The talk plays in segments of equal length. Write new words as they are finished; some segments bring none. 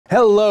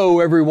Hello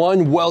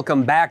everyone,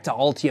 welcome back to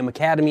Altium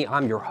Academy.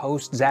 I'm your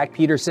host, Zach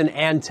Peterson,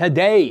 and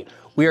today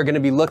we are going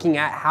to be looking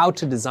at how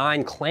to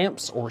design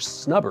clamps or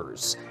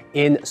snubbers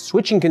in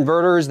switching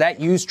converters that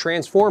use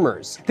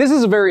transformers. This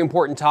is a very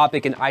important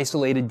topic in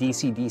isolated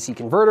DC-DC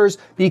converters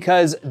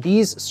because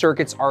these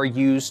circuits are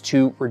used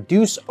to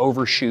reduce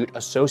overshoot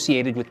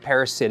associated with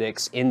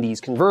parasitics in these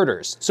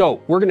converters.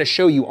 So we're going to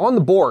show you on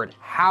the board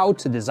how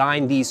to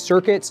design these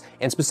circuits,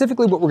 and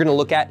specifically what we're going to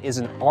look at is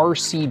an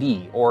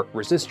RCD or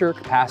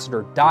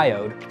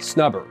resistor-capacitor-diode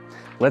snubber.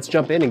 Let's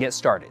jump in and get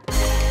started.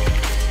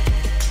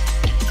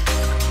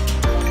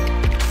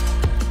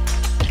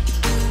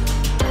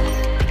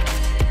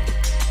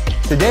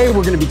 Today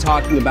we're going to be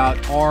talking about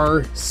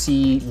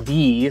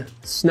RCD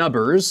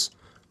snubbers,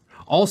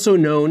 also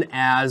known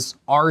as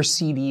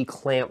RCD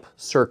clamp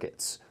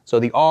circuits. So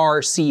the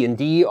R, C, and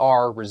D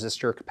are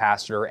resistor,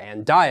 capacitor,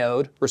 and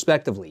diode,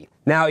 respectively.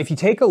 Now, if you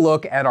take a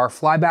look at our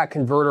Flyback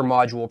converter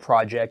module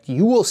project,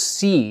 you will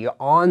see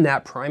on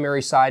that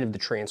primary side of the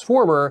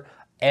transformer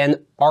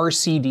an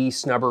RCD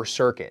snubber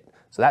circuit.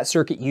 So that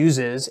circuit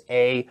uses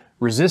a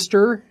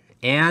resistor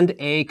and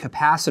a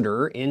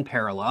capacitor in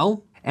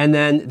parallel. And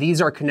then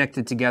these are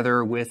connected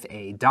together with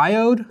a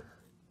diode.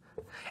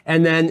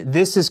 And then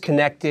this is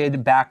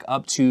connected back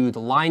up to the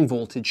line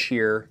voltage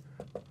here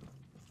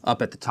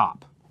up at the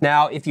top.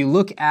 Now, if you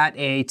look at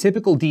a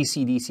typical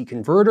DC-DC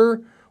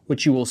converter,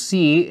 what you will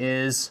see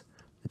is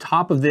the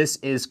top of this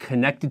is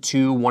connected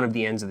to one of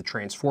the ends of the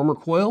transformer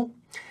coil.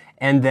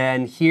 And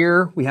then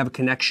here we have a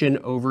connection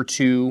over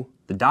to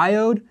the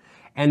diode.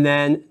 And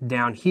then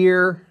down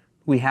here,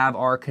 we have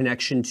our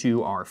connection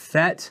to our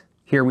FET.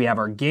 Here we have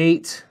our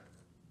gate.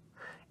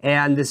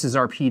 And this is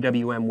our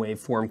PWM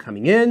waveform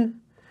coming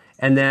in,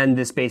 and then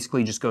this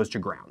basically just goes to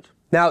ground.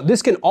 Now,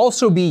 this can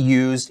also be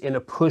used in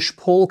a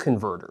push-pull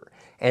converter.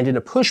 And in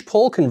a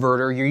push-pull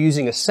converter, you're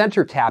using a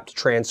center-tapped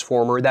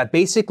transformer that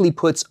basically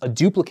puts a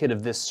duplicate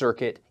of this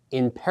circuit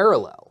in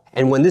parallel.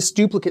 And when this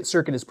duplicate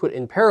circuit is put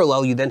in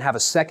parallel, you then have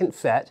a second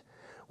FET,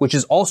 which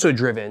is also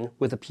driven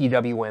with a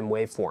PWM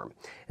waveform.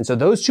 And so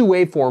those two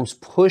waveforms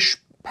push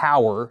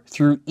power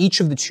through each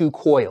of the two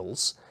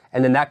coils,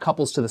 and then that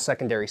couples to the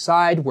secondary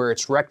side where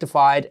it's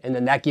rectified, and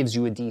then that gives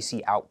you a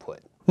DC output.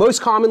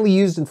 Most commonly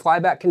used in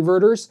Flyback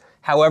converters.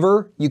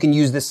 However, you can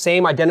use the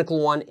same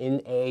identical one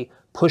in a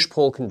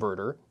push-pull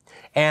converter.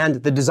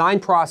 And the design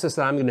process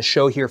that I'm going to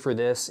show here for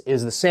this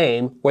is the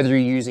same, whether you're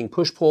using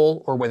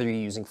push-pull or whether you're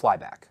using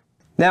Flyback.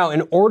 Now,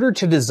 in order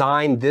to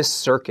design this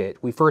circuit,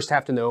 we first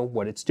have to know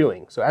what it's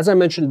doing. So as I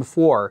mentioned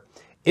before,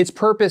 its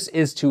purpose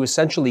is to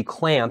essentially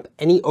clamp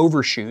any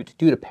overshoot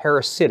due to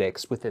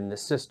parasitics within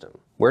this system.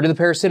 Where do the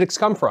parasitics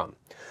come from?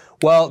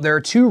 Well, there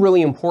are two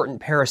really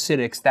important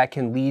parasitics that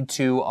can lead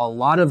to a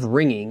lot of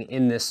ringing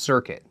in this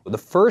circuit. The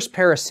first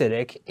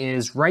parasitic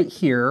is right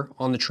here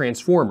on the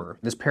transformer.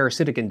 This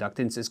parasitic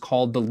inductance is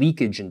called the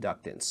leakage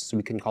inductance. So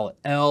we can call it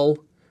L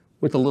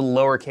with a little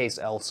lowercase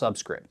l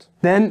subscript.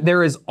 Then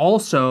there is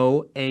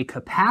also a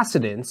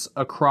capacitance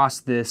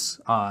across this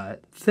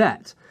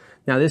FET.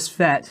 Now this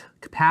FET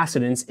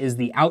capacitance is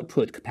the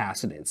output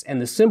capacitance,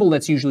 and the symbol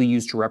that's usually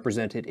used to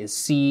represent it is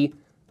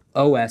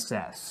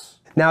COSS.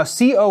 Now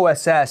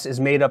COSS is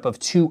made up of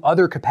two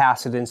other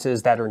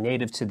capacitances that are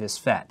native to this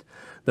FET.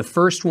 The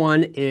first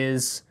one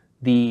is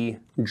the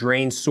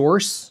drain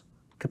source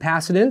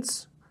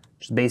capacitance,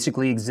 which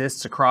basically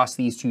exists across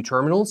these two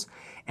terminals,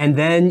 and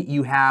then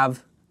you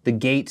have the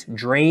gate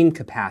drain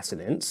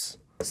capacitance,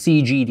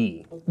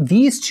 CGD.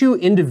 These two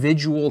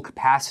individual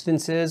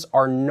capacitances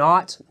are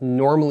not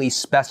normally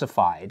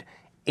specified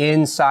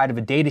inside of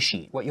a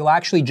datasheet. What you'll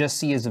actually just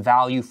see is a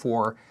value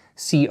for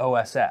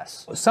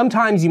COSS.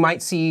 Sometimes you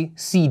might see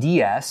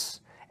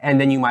CDS,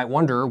 and then you might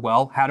wonder,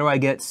 well, how do I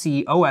get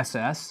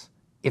COSS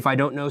if I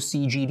don't know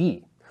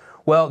CGD?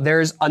 Well,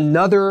 there's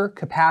another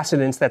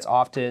capacitance that's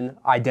often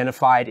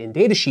identified in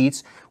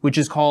datasheets, which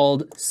is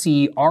called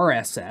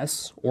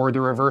CRSS, or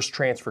the reverse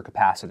transfer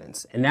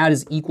capacitance, and that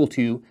is equal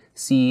to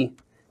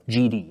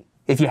CGD.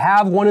 If you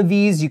have one of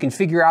these, you can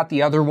figure out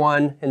the other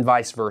one, and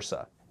vice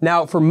versa.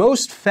 Now, for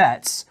most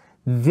FETs,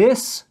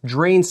 this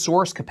drain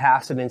source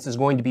capacitance is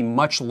going to be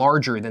much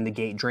larger than the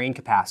gate drain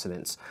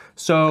capacitance.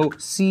 So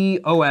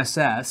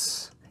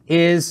COSS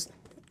is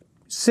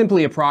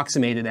simply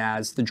approximated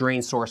as the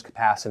drain source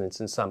capacitance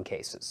in some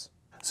cases.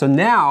 So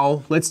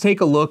now let's take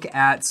a look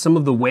at some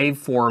of the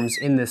waveforms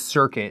in this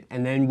circuit,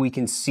 and then we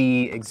can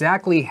see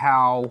exactly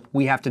how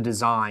we have to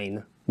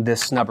design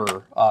this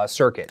snubber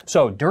circuit.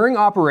 So during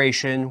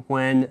operation,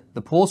 when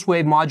the pulse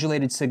wave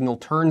modulated signal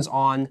turns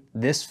on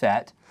this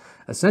FET,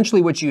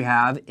 essentially what you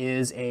have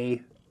is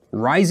a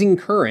rising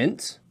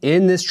current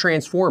in this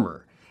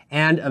transformer.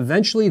 And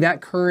eventually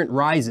that current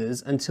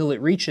rises until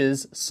it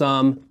reaches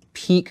some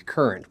peak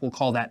current. We'll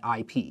call that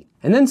IP.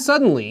 And then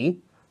suddenly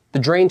the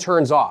drain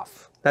turns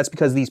off. That's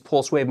because these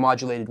pulse wave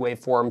modulated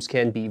waveforms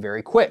can be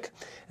very quick.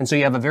 And so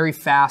you have a very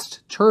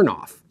fast turn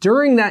off.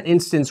 During that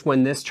instance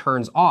when this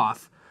turns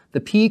off,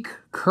 the peak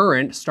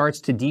current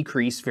starts to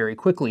decrease very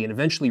quickly and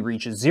eventually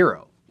reaches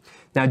zero.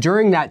 Now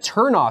during that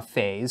turn off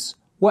phase,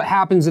 what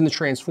happens in the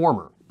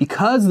transformer?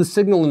 Because the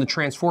signal in the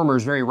transformer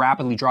is very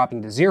rapidly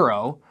dropping to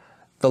zero,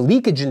 the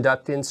leakage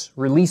inductance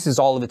releases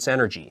all of its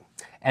energy.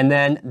 And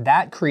then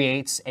that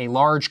creates a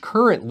large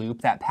current loop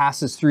that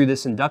passes through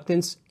this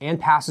inductance and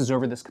passes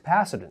over this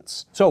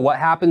capacitance. So what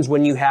happens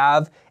when you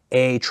have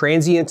a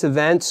transient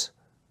event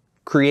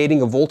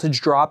creating a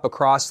voltage drop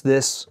across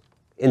this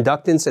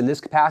inductance and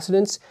this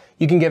capacitance?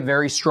 You can get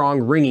very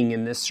strong ringing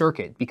in this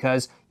circuit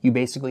because you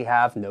basically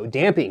have no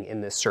damping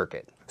in this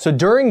circuit. So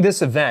during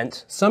this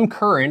event, some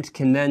current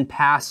can then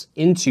pass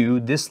into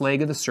this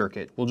leg of the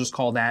circuit. We'll just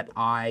call that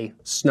I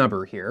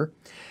snubber here.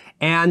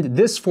 And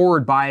this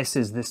forward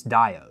biases this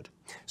diode.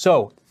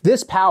 So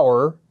this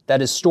power that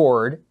is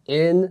stored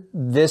in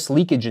this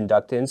leakage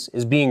inductance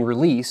is being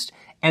released,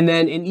 and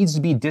then it needs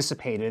to be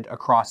dissipated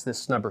across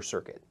this snubber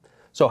circuit.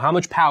 So how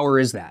much power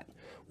is that?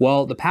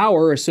 Well, the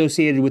power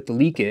associated with the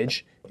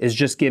leakage is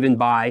just given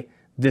by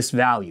this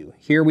value.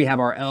 Here we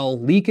have our L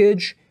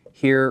leakage,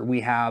 here we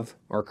have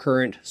our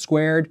current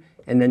squared,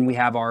 and then we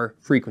have our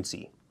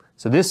frequency.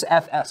 So this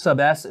F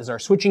sub S is our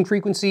switching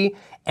frequency,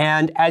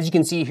 and as you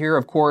can see here,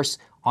 of course,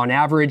 on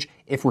average,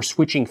 if we're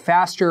switching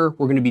faster,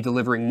 we're going to be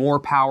delivering more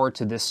power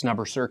to this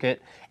snubber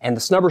circuit, and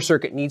the snubber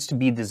circuit needs to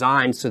be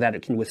designed so that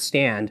it can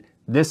withstand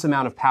this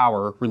amount of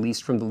power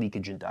released from the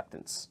leakage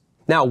inductance.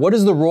 Now, what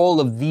is the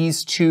role of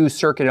these two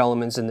circuit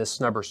elements in this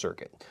snubber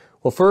circuit?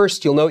 Well,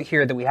 first, you'll note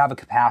here that we have a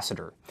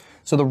capacitor.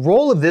 So the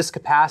role of this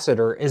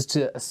capacitor is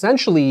to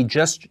essentially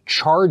just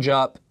charge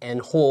up and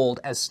hold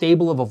as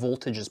stable of a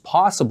voltage as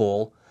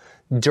possible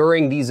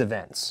during these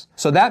events.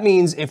 So that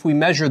means if we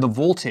measure the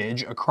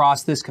voltage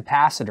across this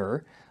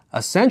capacitor,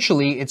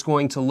 essentially it's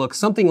going to look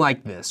something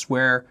like this,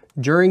 where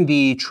during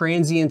the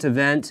transient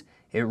event,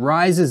 it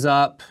rises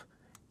up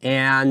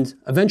and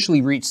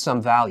eventually reach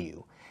some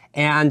value.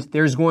 And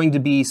there's going to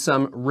be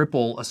some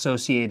ripple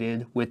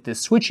associated with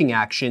this switching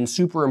action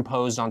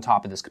superimposed on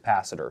top of this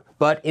capacitor.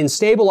 But in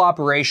stable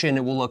operation,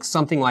 it will look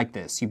something like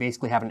this. You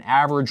basically have an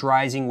average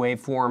rising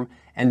waveform,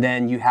 and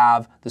then you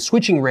have the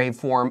switching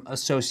waveform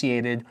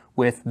associated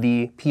with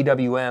the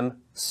PWM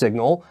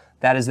signal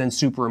that is then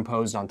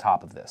superimposed on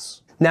top of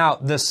this. Now,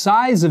 the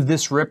size of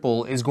this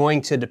ripple is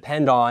going to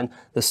depend on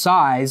the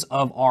size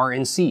of R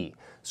and C.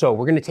 So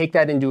we're going to take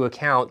that into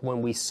account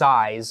when we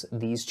size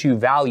these two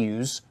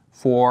values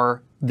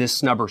for this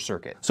snubber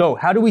circuit. So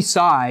how do we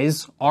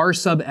size R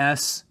sub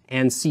S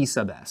and C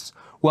sub S?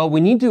 Well,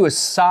 we need to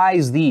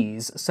size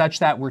these such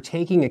that we're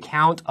taking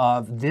account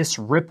of this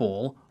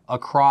ripple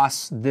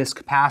across this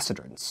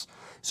capacitance.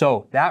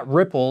 So that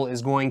ripple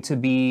is going to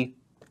be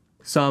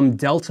some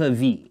delta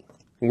V.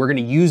 And we're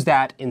going to use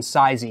that in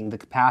sizing the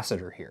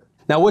capacitor here.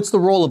 Now, what's the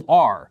role of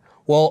R?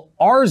 Well,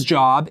 R's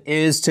job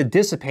is to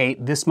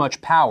dissipate this much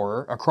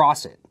power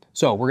across it.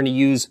 So we're going to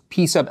use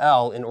P sub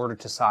L in order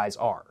to size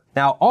R.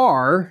 Now,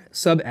 R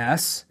sub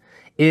S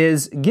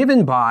is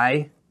given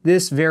by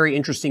this very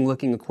interesting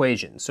looking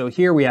equation. So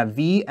here we have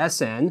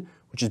VSN,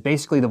 which is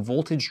basically the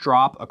voltage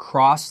drop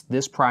across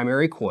this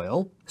primary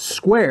coil,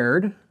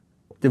 squared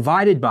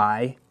divided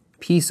by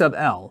P sub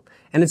L.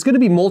 And it's going to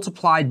be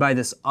multiplied by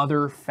this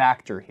other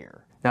factor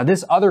here. Now,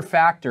 this other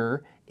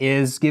factor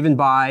is given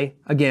by,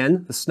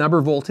 again, the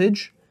snubber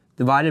voltage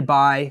divided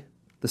by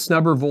the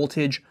snubber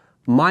voltage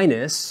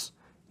minus,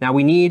 now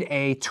we need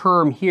a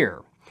term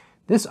here.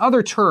 This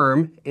other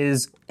term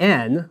is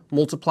N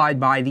multiplied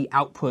by the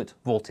output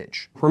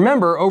voltage.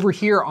 Remember, over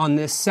here on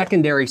this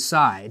secondary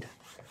side,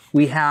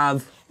 we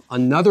have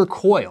another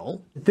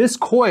coil. This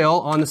coil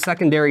on the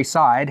secondary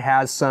side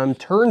has some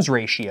turns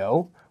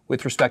ratio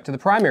with respect to the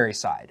primary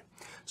side.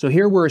 So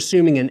here we're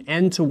assuming an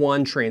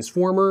N-to-1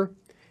 transformer,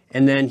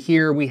 and then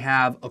here we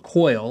have a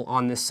coil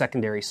on this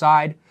secondary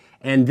side,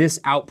 and this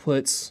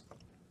outputs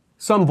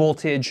some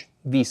voltage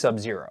V sub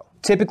 0.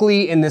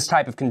 Typically in this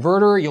type of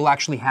converter, you'll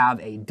actually have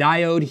a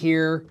diode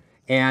here,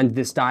 and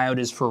this diode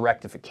is for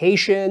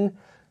rectification.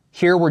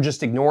 Here we're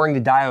just ignoring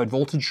the diode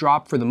voltage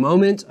drop for the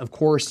moment. Of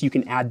course, you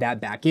can add that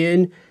back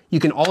in. You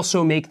can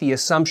also make the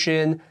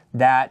assumption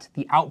that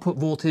the output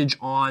voltage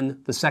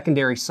on the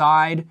secondary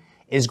side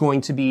is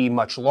going to be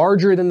much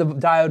larger than the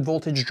diode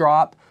voltage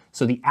drop,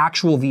 so the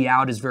actual V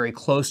out is very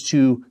close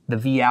to the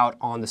V out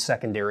on the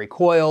secondary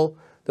coil.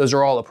 Those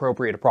are all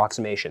appropriate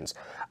approximations.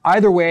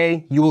 Either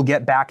way, you will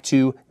get back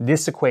to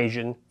this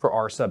equation for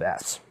R sub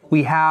S.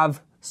 We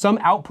have some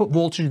output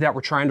voltage that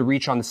we're trying to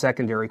reach on the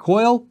secondary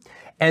coil,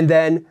 and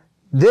then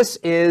this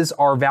is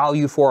our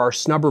value for our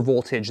snubber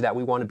voltage that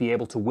we want to be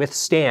able to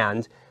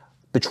withstand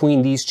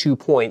between these 2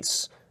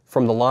 points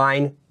from the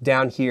line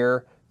down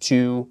here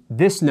to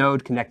this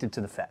node connected to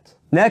the FET.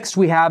 Next,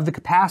 we have the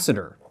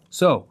capacitor.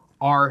 So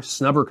our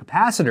snubber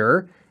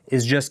capacitor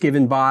is just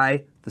given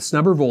by the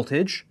snubber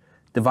voltage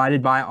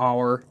divided by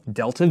our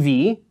delta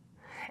V,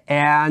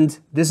 and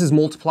this is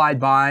multiplied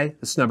by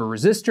the snubber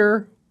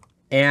resistor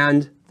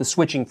and the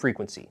switching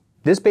frequency.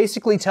 This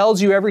basically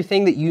tells you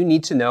everything that you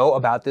need to know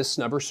about this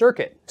snubber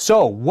circuit.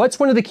 So what's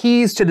one of the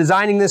keys to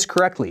designing this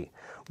correctly?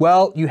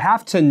 Well, you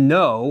have to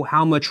know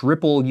how much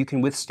ripple you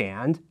can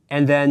withstand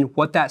and then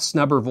what that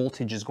snubber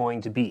voltage is going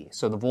to be.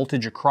 So the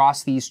voltage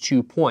across these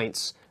 2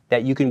 points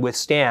that you can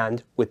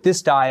withstand with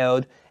this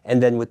diode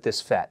and then with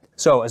this FET.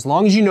 So as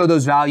long as you know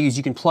those values,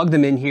 you can plug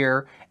them in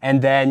here, and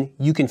then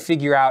you can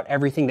figure out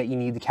everything that you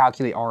need to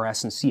calculate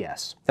RS and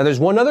CS. Now there's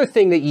one other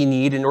thing that you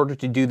need in order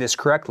to do this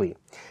correctly.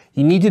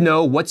 You need to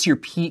know what's your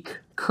peak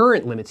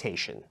current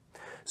limitation.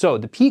 So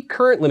the peak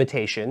current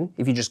limitation,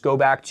 if you just go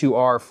back to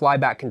our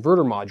Flyback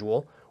converter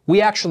module,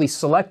 we actually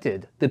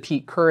selected the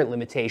peak current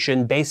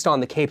limitation based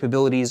on the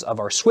capabilities of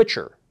our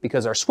switcher,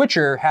 because our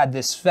switcher had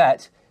this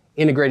FET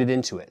integrated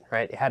into it,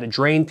 right? It had a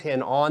drain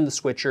pin on the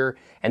switcher,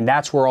 and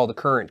that's where all the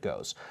current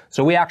goes.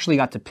 So we actually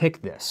got to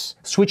pick this.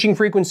 Switching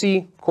frequency,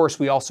 of course,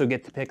 we also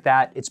get to pick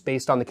that. It's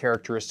based on the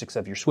characteristics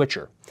of your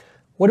switcher.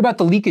 What about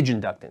the leakage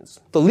inductance?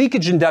 The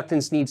leakage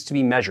inductance needs to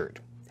be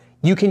measured.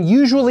 You can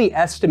usually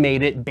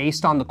estimate it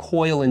based on the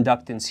coil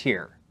inductance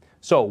here.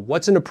 So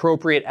what's an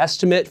appropriate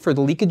estimate for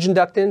the leakage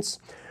inductance?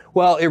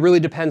 Well, it really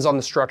depends on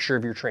the structure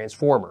of your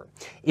transformer.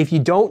 If you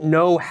don't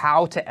know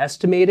how to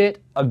estimate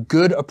it, a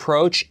good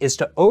approach is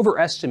to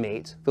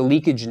overestimate the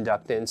leakage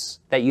inductance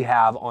that you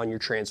have on your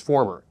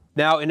transformer.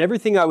 Now, in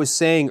everything I was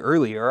saying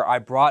earlier, I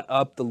brought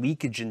up the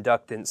leakage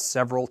inductance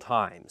several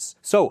times.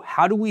 So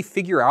how do we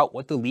figure out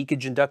what the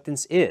leakage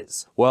inductance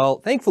is? Well,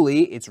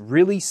 thankfully, it's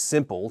really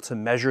simple to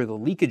measure the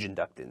leakage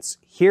inductance.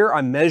 Here,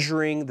 I'm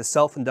measuring the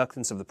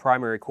self-inductance of the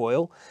primary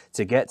coil.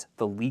 To get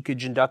the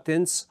leakage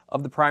inductance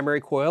of the primary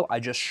coil, I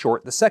just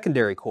short the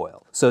secondary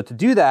coil. So to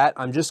do that,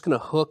 I'm just gonna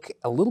hook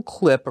a little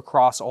clip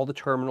across all the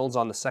terminals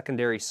on the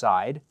secondary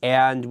side,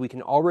 and we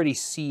can already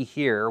see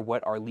here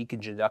what our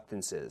leakage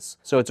inductance is.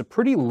 So it's a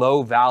pretty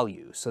low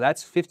value. So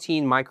that's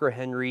 15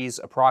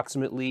 microhenries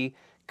approximately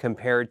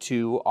compared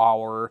to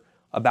our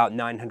about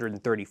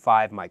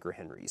 935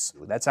 microhenries.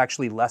 That's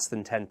actually less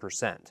than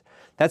 10%.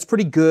 That's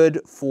pretty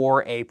good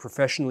for a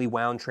professionally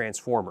wound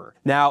transformer.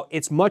 Now,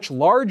 it's much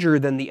larger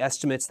than the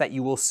estimates that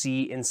you will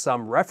see in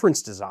some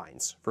reference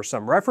designs. For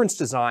some reference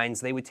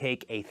designs, they would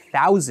take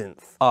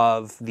 1,000th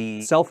of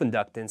the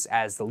self-inductance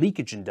as the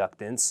leakage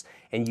inductance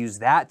and use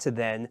that to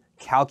then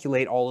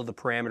calculate all of the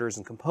parameters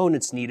and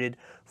components needed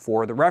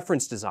for the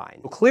reference design.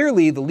 Well,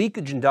 clearly, the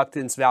leakage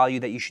inductance value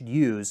that you should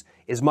use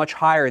is much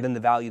higher than the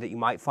value that you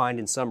might find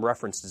in some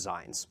reference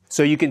designs.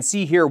 So you can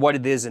see here what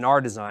it is in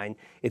our design.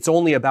 It's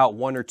only about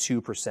 1 or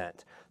 2%.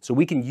 So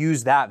we can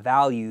use that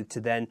value to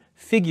then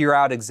figure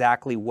out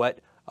exactly what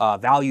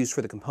values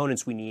for the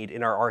components we need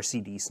in our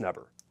RCD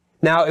snubber.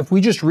 Now, if we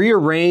just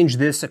rearrange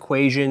this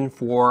equation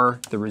for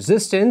the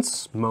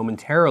resistance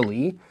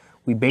momentarily,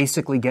 we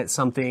basically get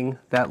something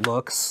that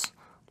looks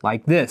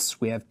like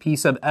this. We have P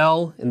sub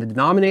L in the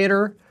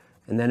denominator,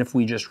 and then if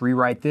we just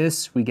rewrite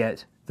this, we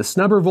get the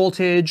snubber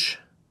voltage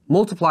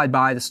multiplied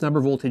by the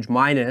snubber voltage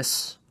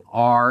minus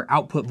our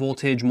output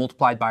voltage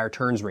multiplied by our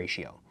turns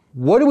ratio.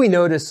 What do we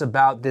notice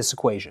about this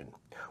equation?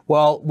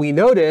 Well, we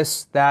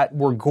notice that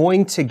we're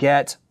going to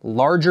get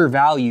larger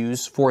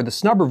values for the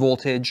snubber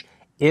voltage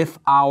if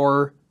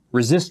our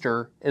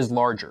resistor is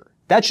larger.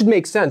 That should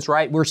make sense,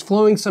 right? We're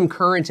flowing some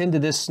current into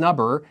this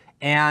snubber,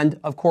 and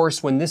of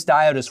course, when this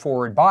diode is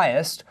forward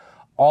biased,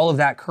 all of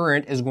that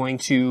current is going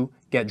to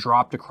get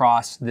dropped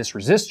across this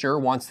resistor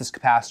once this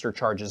capacitor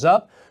charges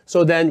up.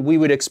 So then we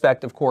would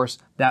expect, of course,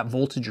 that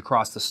voltage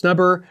across the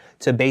snubber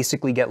to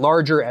basically get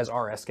larger as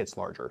RS gets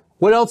larger.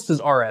 What else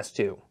does RS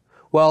do?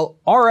 Well,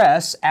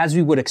 RS, as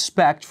we would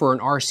expect for an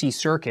RC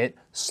circuit,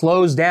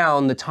 slows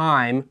down the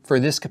time for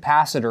this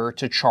capacitor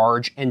to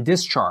charge and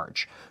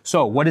discharge.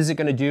 So what is it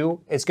going to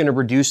do? It's going to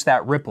reduce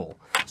that ripple.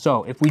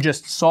 So if we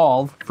just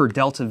solve for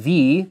delta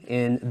V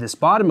in this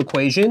bottom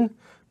equation,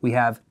 we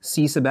have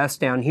C sub S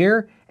down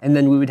here, and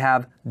then we would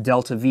have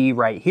delta V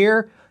right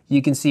here.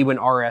 You can see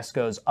when RS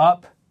goes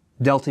up,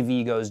 delta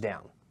V goes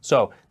down.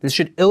 So this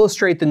should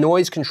illustrate the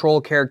noise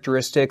control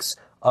characteristics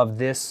of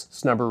this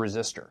snubber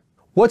resistor.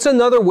 What's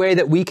another way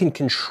that we can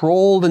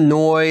control the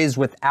noise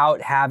without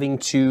having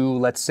to,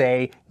 let's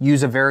say,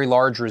 use a very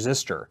large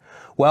resistor?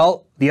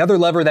 Well, the other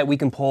lever that we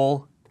can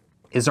pull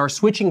is our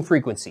switching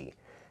frequency.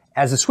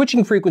 As the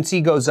switching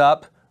frequency goes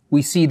up,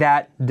 we see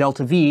that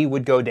delta V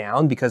would go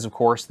down because, of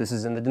course, this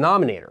is in the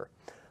denominator.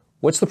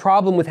 What's the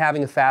problem with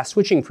having a fast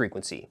switching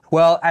frequency?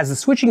 Well, as the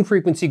switching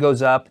frequency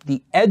goes up,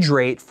 the edge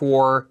rate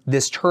for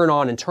this turn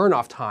on and turn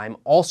off time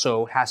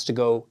also has to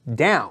go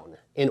down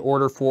in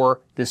order for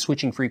the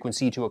switching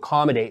frequency to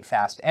accommodate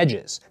fast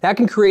edges. That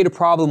can create a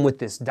problem with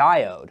this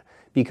diode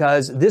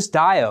because this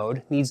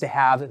diode needs to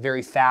have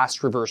very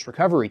fast reverse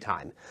recovery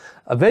time.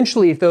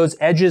 Eventually, if those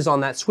edges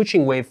on that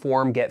switching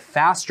waveform get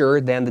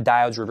faster than the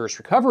diode's reverse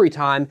recovery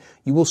time,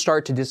 you will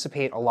start to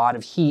dissipate a lot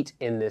of heat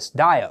in this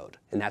diode,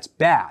 and that's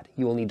bad.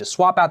 You will need to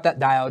swap out that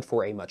diode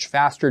for a much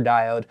faster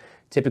diode.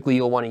 Typically,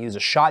 you'll want to use a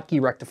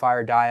Schottky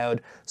rectifier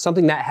diode,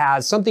 something that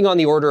has something on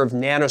the order of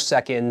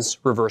nanoseconds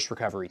reverse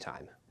recovery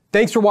time.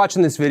 Thanks for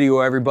watching this video,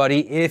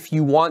 everybody. If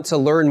you want to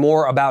learn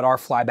more about our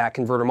Flyback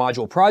converter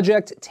module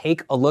project,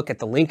 take a look at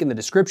the link in the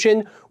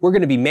description. We're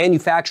going to be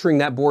manufacturing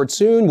that board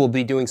soon. We'll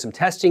be doing some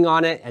testing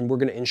on it, and we're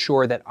going to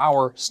ensure that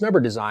our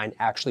snubber design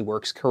actually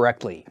works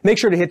correctly. Make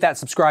sure to hit that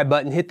subscribe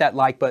button, hit that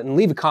like button,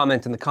 leave a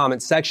comment in the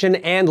comments section,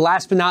 and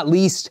last but not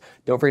least,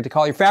 don't forget to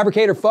call your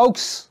fabricator,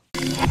 folks.